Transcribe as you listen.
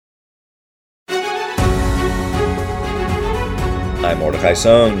I'm Mordechai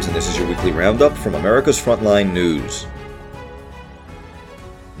Soames, and this is your weekly roundup from America's Frontline News.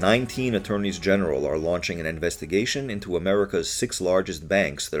 19 attorneys general are launching an investigation into America's 6 largest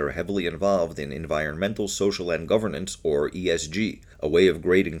banks that are heavily involved in environmental, social, and governance, or ESG, a way of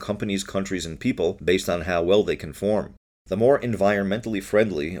grading companies, countries, and people based on how well they conform. The more environmentally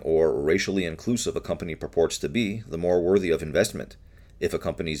friendly or racially inclusive a company purports to be, the more worthy of investment. If a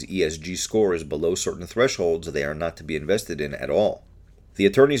company's ESG score is below certain thresholds, they are not to be invested in at all. The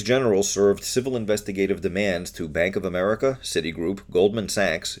Attorneys General served civil investigative demands to Bank of America, Citigroup, Goldman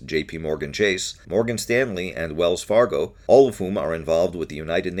Sachs, JP Morgan Chase, Morgan Stanley, and Wells Fargo, all of whom are involved with the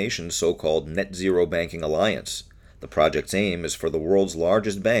United Nations' so-called Net Zero Banking Alliance. The project's aim is for the world's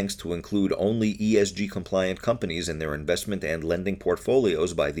largest banks to include only ESG-compliant companies in their investment and lending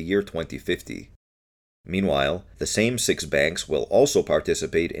portfolios by the year 2050. Meanwhile, the same 6 banks will also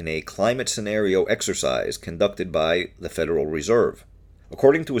participate in a climate scenario exercise conducted by the Federal Reserve.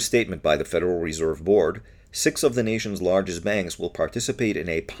 According to a statement by the Federal Reserve Board, 6 of the nation's largest banks will participate in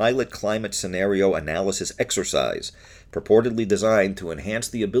a pilot climate scenario analysis exercise, purportedly designed to enhance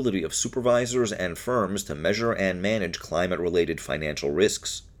the ability of supervisors and firms to measure and manage climate-related financial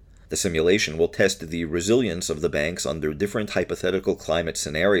risks. The simulation will test the resilience of the banks under different hypothetical climate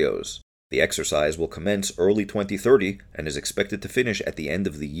scenarios. The exercise will commence early 2030 and is expected to finish at the end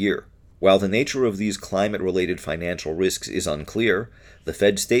of the year. While the nature of these climate-related financial risks is unclear, the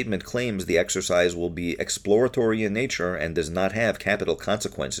Fed statement claims the exercise will be exploratory in nature and does not have capital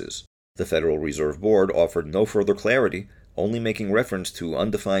consequences. The Federal Reserve Board offered no further clarity, only making reference to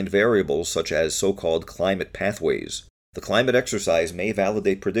undefined variables such as so-called climate pathways. The climate exercise may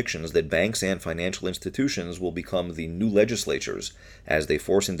validate predictions that banks and financial institutions will become the new legislatures as they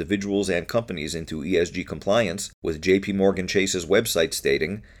force individuals and companies into ESG compliance, with JP Morgan Chase's website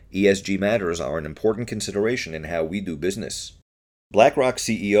stating, "ESG matters are an important consideration in how we do business." BlackRock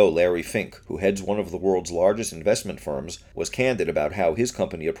CEO Larry Fink, who heads one of the world's largest investment firms, was candid about how his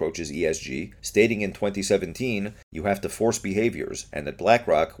company approaches ESG, stating in 2017, "You have to force behaviors, and at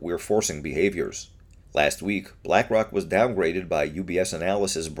BlackRock, we're forcing behaviors." Last week, BlackRock was downgraded by UBS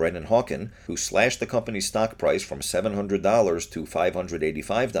analysis Brennan Hawken, who slashed the company's stock price from $700 to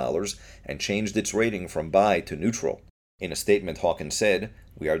 $585 and changed its rating from buy to neutral. In a statement, Hawken said,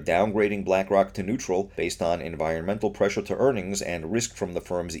 "We are downgrading BlackRock to neutral based on environmental pressure to earnings and risk from the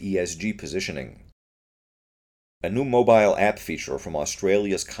firm's ESG positioning." A new mobile app feature from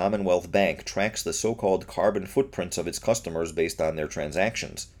Australia's Commonwealth Bank tracks the so-called carbon footprints of its customers based on their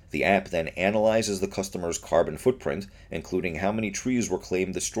transactions. The app then analyzes the customer's carbon footprint, including how many trees were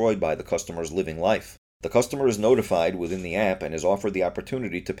claimed destroyed by the customer's living life. The customer is notified within the app and is offered the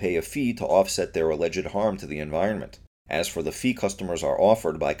opportunity to pay a fee to offset their alleged harm to the environment. As for the fee customers are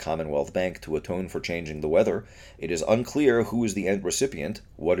offered by Commonwealth Bank to atone for changing the weather, it is unclear who is the end recipient,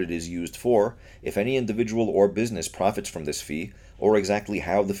 what it is used for, if any individual or business profits from this fee, or exactly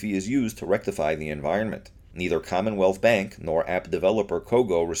how the fee is used to rectify the environment. Neither Commonwealth Bank nor app developer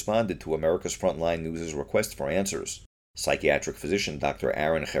Kogo responded to America's Frontline News' request for answers. Psychiatric physician Dr.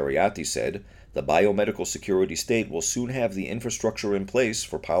 Aaron Kheriaty said, "The biomedical security state will soon have the infrastructure in place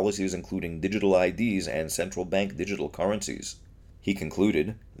for policies including digital IDs and central bank digital currencies." He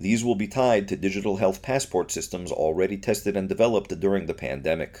concluded, "These will be tied to digital health passport systems already tested and developed during the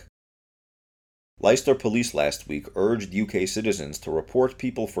pandemic." Leicester police last week urged UK citizens to report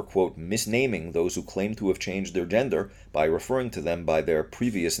people for, quote, misnaming those who claim to have changed their gender by referring to them by their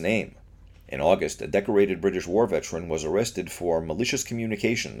previous name. In August, a decorated British war veteran was arrested for malicious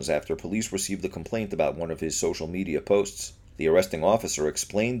communications after police received a complaint about one of his social media posts. The arresting officer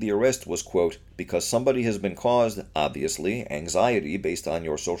explained the arrest was, quote, because somebody has been caused, obviously, anxiety based on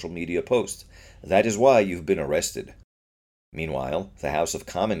your social media post. That is why you've been arrested. Meanwhile, the House of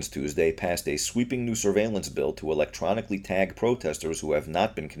Commons Tuesday passed a sweeping new surveillance bill to electronically tag protesters who have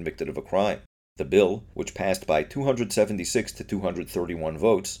not been convicted of a crime. The bill, which passed by 276 to 231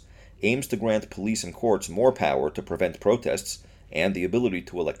 votes, aims to grant police and courts more power to prevent protests and the ability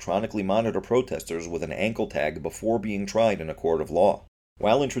to electronically monitor protesters with an ankle tag before being tried in a court of law.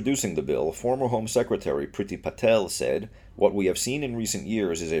 While introducing the bill, former Home Secretary Priti Patel said, "What we have seen in recent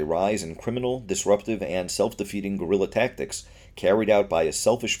years is a rise in criminal, disruptive, and self-defeating guerrilla tactics carried out by a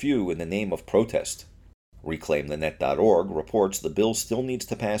selfish few in the name of protest." ReclaimTheNet.org reports the bill still needs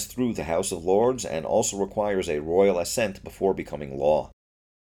to pass through the House of Lords and also requires a royal assent before becoming law.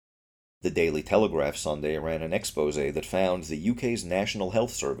 The Daily Telegraph Sunday ran an expose that found the UK's National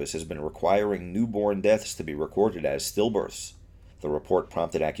Health Service has been requiring newborn deaths to be recorded as stillbirths. The report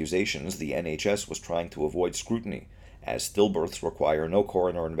prompted accusations the NHS was trying to avoid scrutiny, as stillbirths require no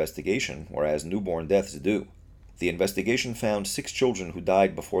coroner investigation, whereas newborn deaths do. The investigation found 6 children who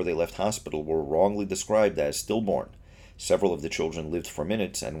died before they left hospital were wrongly described as stillborn. Several of the children lived for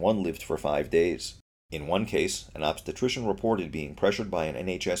minutes and one lived for 5 days. In one case, an obstetrician reported being pressured by an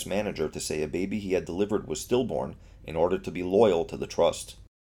NHS manager to say a baby he had delivered was stillborn in order to be loyal to the trust.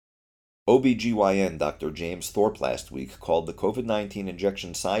 OBGYN Dr. James Thorpe last week called the COVID-19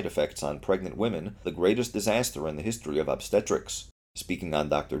 injection side effects on pregnant women the greatest disaster in the history of obstetrics. Speaking on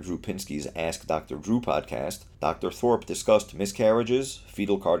Dr. Drew Pinsky's Ask Dr. Drew podcast, Dr. Thorpe discussed miscarriages,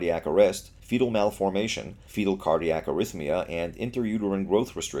 fetal cardiac arrest, fetal malformation, fetal cardiac arrhythmia, and intrauterine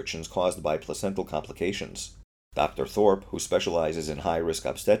growth restrictions caused by placental complications. Dr. Thorpe, who specializes in high-risk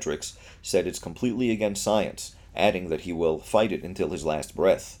obstetrics, said it's completely against science, adding that he will fight it until his last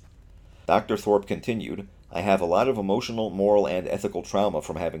breath. Dr. Thorpe continued, "I have a lot of emotional, moral, and ethical trauma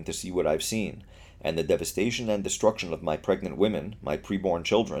from having to see what I've seen, and the devastation and destruction of my pregnant women, my preborn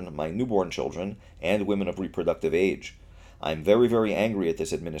children, my newborn children, and women of reproductive age. I'm very, very angry at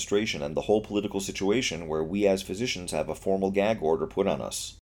this administration and the whole political situation where we as physicians have a formal gag order put on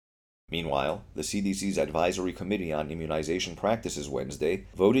us." Meanwhile, the CDC's Advisory Committee on Immunization Practices Wednesday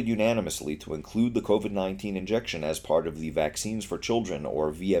voted unanimously to include the COVID-19 injection as part of the Vaccines for Children, or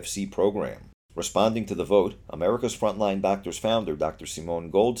VFC, program. Responding to the vote, America's Frontline Doctors founder Dr. Simone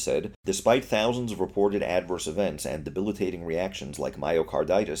Gold said, "Despite thousands of reported adverse events and debilitating reactions like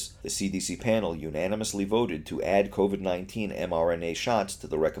myocarditis, the CDC panel unanimously voted to add COVID-19 mRNA shots to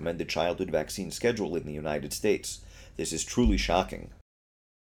the recommended childhood vaccine schedule in the United States. This is truly shocking."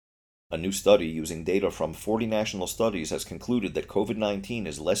 A new study using data from 40 national studies has concluded that COVID-19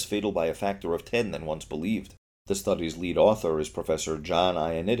 is less fatal by a factor of 10 than once believed. The study's lead author is Professor John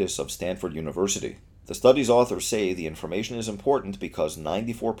Ioannidis of Stanford University. The study's authors say the information is important because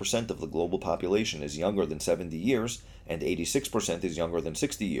 94% of the global population is younger than 70 years and 86% is younger than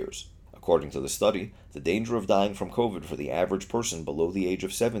 60 years. According to the study, the danger of dying from COVID for the average person below the age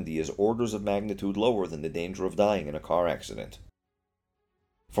of 70 is orders of magnitude lower than the danger of dying in a car accident.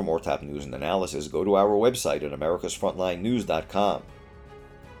 For more top news and analysis, go to our website at americasfrontlinenews.com.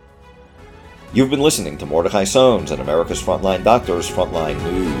 You've been listening to Mordecai Sones and America's Frontline Doctors Frontline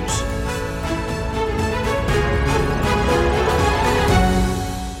News.